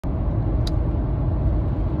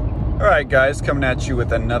Alright guys, coming at you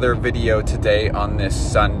with another video today on this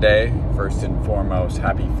Sunday. First and foremost,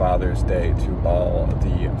 happy Father's Day to all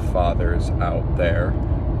the fathers out there.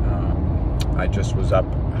 I just was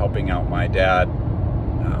up helping out my dad.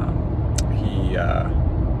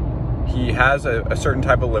 He has a certain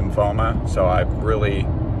type of lymphoma, so I've really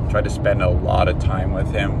tried to spend a lot of time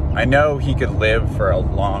with him. I know he could live for a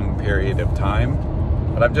long period of time,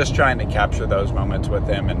 but I'm just trying to capture those moments with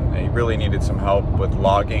him, and he really needed some help with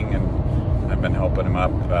logging, and I've been helping him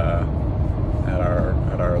up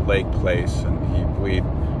at our lake place. And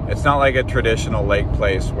it's not like a traditional lake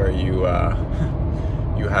place where you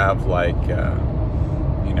you have like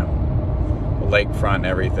lakefront and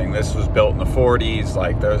everything. This was built in the 40s.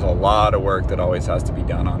 Like, there's a lot of work that always has to be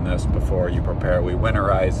done on this before you prepare. We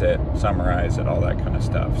winterize it, summerize it, all that kind of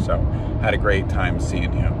stuff. So had a great time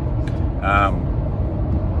seeing him.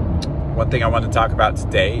 One thing I want to talk about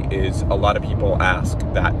today is a lot of people ask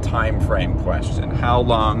that time frame question. How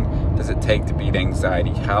long does it take to beat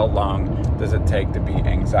anxiety? How long does it take to beat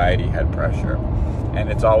anxiety head pressure? And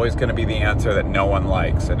it's always going to be the answer that no one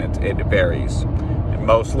likes, and it varies. And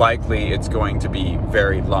most likely it's going to be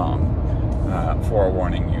very long,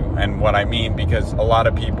 forewarning you. And what I mean, because a lot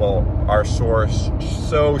of people are so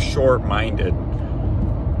short-minded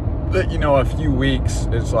that, a few weeks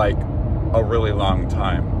is like a really long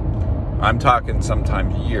time. I'm talking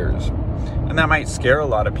sometimes years. And that might scare a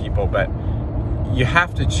lot of people, but you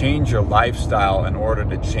have to change your lifestyle in order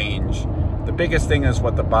to change. The biggest thing is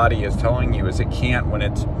what the body is telling you is it can't.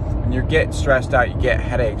 When you get stressed out, you get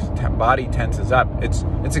headaches, body tenses up, it's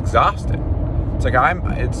exhausted. It's like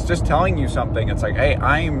it's just telling you something. It's like, hey,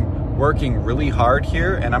 I'm working really hard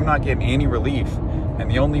here and I'm not getting any relief.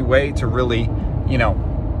 And the only way to really,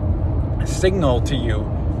 signal to you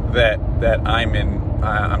that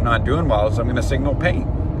I'm not doing well is I'm going to signal pain.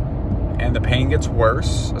 And the pain gets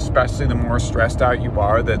worse, especially the more stressed out you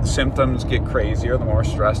are. The symptoms get crazier the more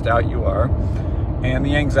stressed out you are. And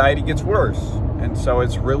the anxiety gets worse. And so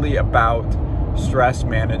it's really about stress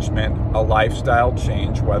management, a lifestyle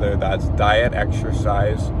change, whether that's diet,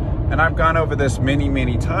 exercise. And I've gone over this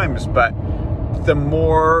many times, but the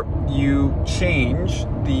more you change,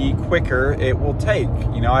 the quicker it will take.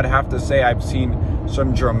 I'd have to say I've seen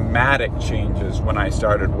some dramatic changes when I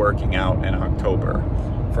started working out in October.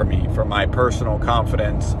 For me, for my personal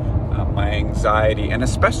confidence, my anxiety, and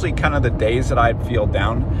especially kind of the days that I'd feel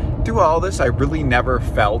down. Through all this, I really never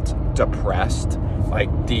felt depressed,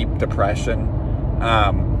 like deep depression.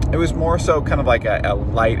 It was more so kind of like a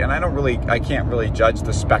light, and I can't really judge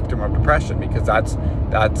the spectrum of depression because that's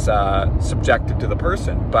subjective to the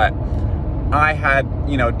person. But I had,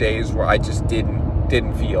 days where I just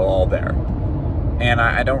didn't feel all there. And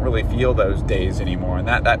I don't really feel those days anymore. And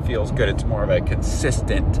that feels good. It's more of a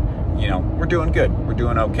consistent, we're doing good. We're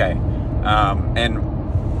doing okay.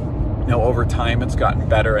 Over time it's gotten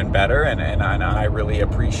better and better. And I really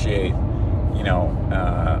appreciate,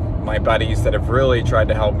 my buddies that have really tried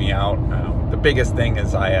to help me out. The biggest thing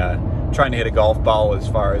is trying to hit a golf ball as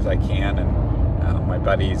far as I can. And my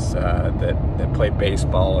buddies that play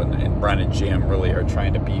baseball and run a gym really are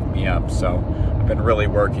trying to beef me up. So I've been really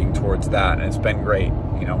working towards that, and it's been great.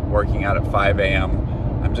 Working out at 5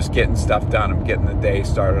 a.m. I'm just getting stuff done. I'm getting the day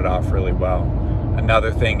started off really well.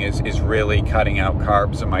 Another thing is really cutting out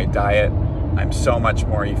carbs in my diet. I'm so much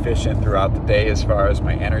more efficient throughout the day as far as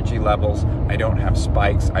my energy levels. I don't have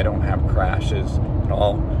spikes. I don't have crashes at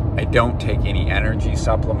all. I don't take any energy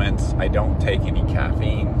supplements. I don't take any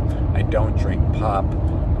caffeine. I don't drink pop.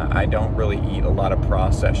 I don't really eat a lot of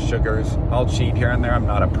processed sugars. I'll cheat here and there. I'm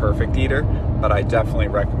not a perfect eater, but I definitely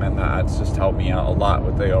recommend that. It's just helped me out a lot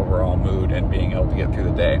with the overall mood and being able to get through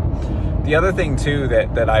the day. The other thing too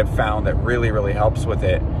that I've found that really helps with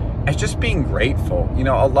it is just being grateful.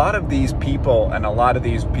 A lot of these people and a lot of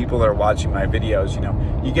these people that are watching my videos,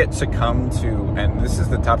 you get succumbed to, and this is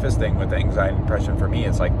the toughest thing with anxiety and depression for me.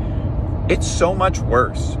 It's like, it's so much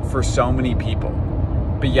worse for so many people,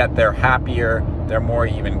 but yet they're happier, they're more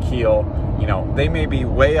even keel. They may be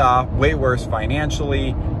way worse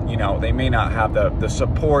financially. They may not have the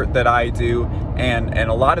support that I do. And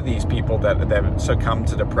a lot of these people that succumb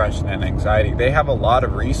to depression and anxiety, they have a lot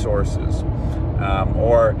of resources.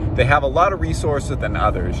 Or they have a lot of resources than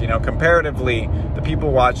others. Comparatively, the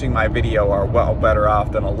people watching my video are well better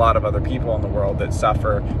off than a lot of other people in the world that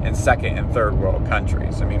suffer in second and third world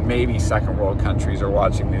countries. I mean, maybe second world countries are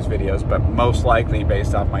watching these videos, but most likely,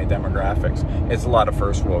 based off my demographics, it's a lot of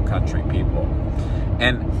first world country people.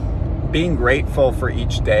 And being grateful for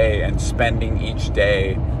each day and spending each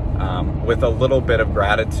day with a little bit of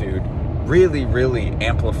gratitude really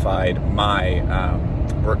amplified my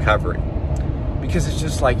recovery. because it's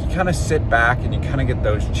just like, you kind of sit back and you kind of get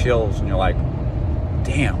those chills and you're like,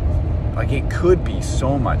 damn, like it could be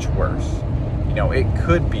so much worse. You know, it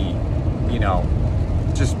could be, you know,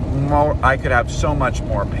 just more, I could have so much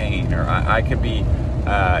more pain, or I could be,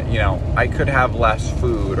 you know, I could have less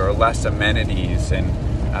food or less amenities and,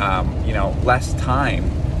 you know, less time,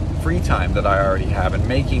 free time that I already have, and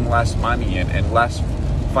making less money and less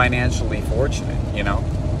financially fortunate, you know.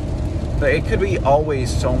 But it could be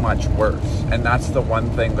always so much worse. And that's the one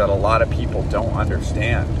thing that a lot of people don't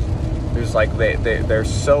understand. There's like, they're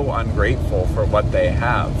so ungrateful for what they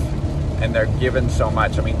have, and they're given so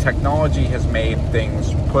much. I mean, technology has made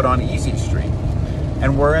things put on easy street.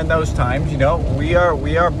 And we're in those times, you know, we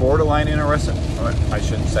are borderline interested. I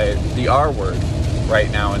shouldn't say the R word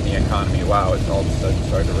right now in the economy. Wow, it's all of a sudden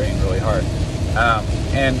started to rain really hard.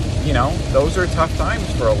 And, you know, those are tough times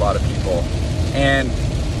for a lot of people.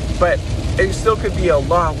 But it still could be a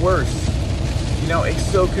lot worse. You know, it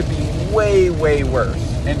still could be way, way worse.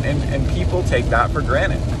 And people take that for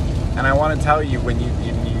granted. And I want to tell you, when you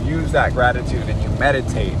use that gratitude and you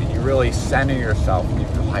meditate and you really center yourself and you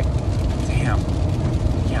feel like, damn,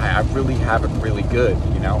 yeah, I really have it really good,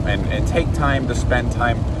 you know, and take time to spend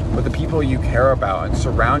time with the people you care about and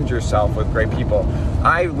surround yourself with great people.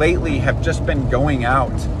 I lately have just been going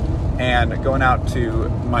out to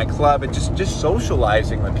my club and just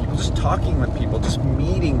socializing with people, just talking with people, just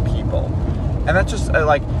meeting people. And that just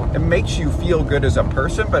like, it makes you feel good as a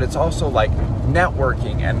person, but it's also like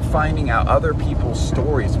networking and finding out other people's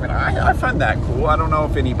stories. I mean, I find that cool. I don't know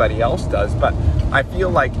if anybody else does, but I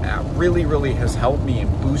feel like it really, really has helped me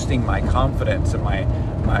in boosting my confidence and my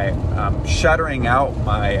shuttering out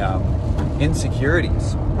my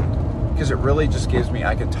insecurities. Because it really just gives me,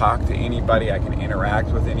 I can talk to anybody, I can interact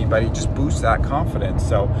with anybody, just boost that confidence.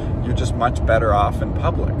 So you're just much better off in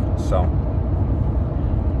public. So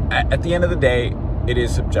at the end of the day, it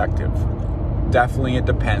is subjective. Definitely it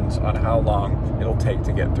depends on how long it'll take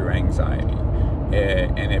to get through anxiety.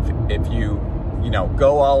 And if you know,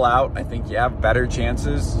 go all out, I think you have better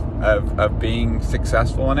chances of being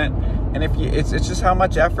successful in it. And if you, it's just how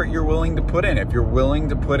much effort you're willing to put in. If you're willing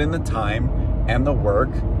to put in the time and the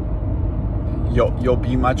work, you'll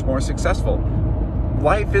be much more successful.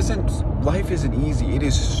 Life isn't easy. It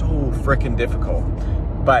is so freaking difficult.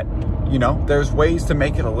 But, you know, there's ways to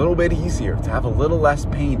make it a little bit easier, to have a little less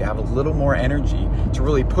pain, to have a little more energy, to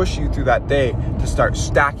really push you through that day, to start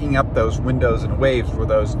stacking up those windows and waves, where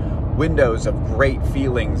those windows of great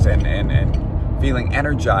feelings and feeling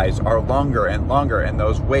energized are longer and longer, and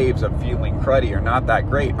those waves of feeling cruddy or not that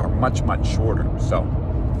great are much, much shorter. So,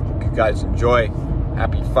 hope you guys enjoy.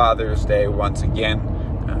 Happy Father's Day once again.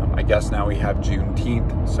 I guess now we have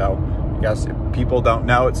Juneteenth, so I guess if people don't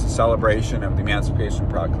know, it's a celebration of the Emancipation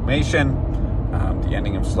Proclamation, the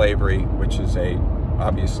ending of slavery, which is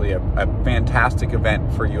obviously a fantastic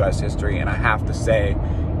event for U.S. history. And I have to say,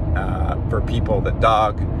 for people that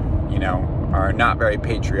you know, are not very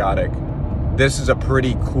patriotic, this is a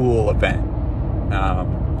pretty cool event.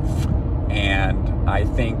 And I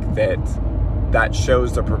think that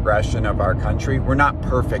shows the progression of our country. We're not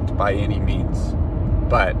perfect by any means,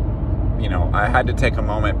 but, you know, I had to take a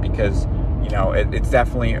moment because, you know, it's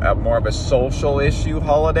definitely more of a social issue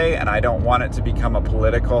holiday, and I don't want it to become a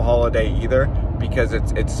political holiday either, because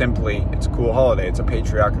it's a cool holiday. It's a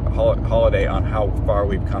patriotic holiday on how far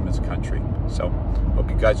we've come as a country. So, hope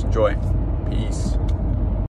you guys enjoy. Peace.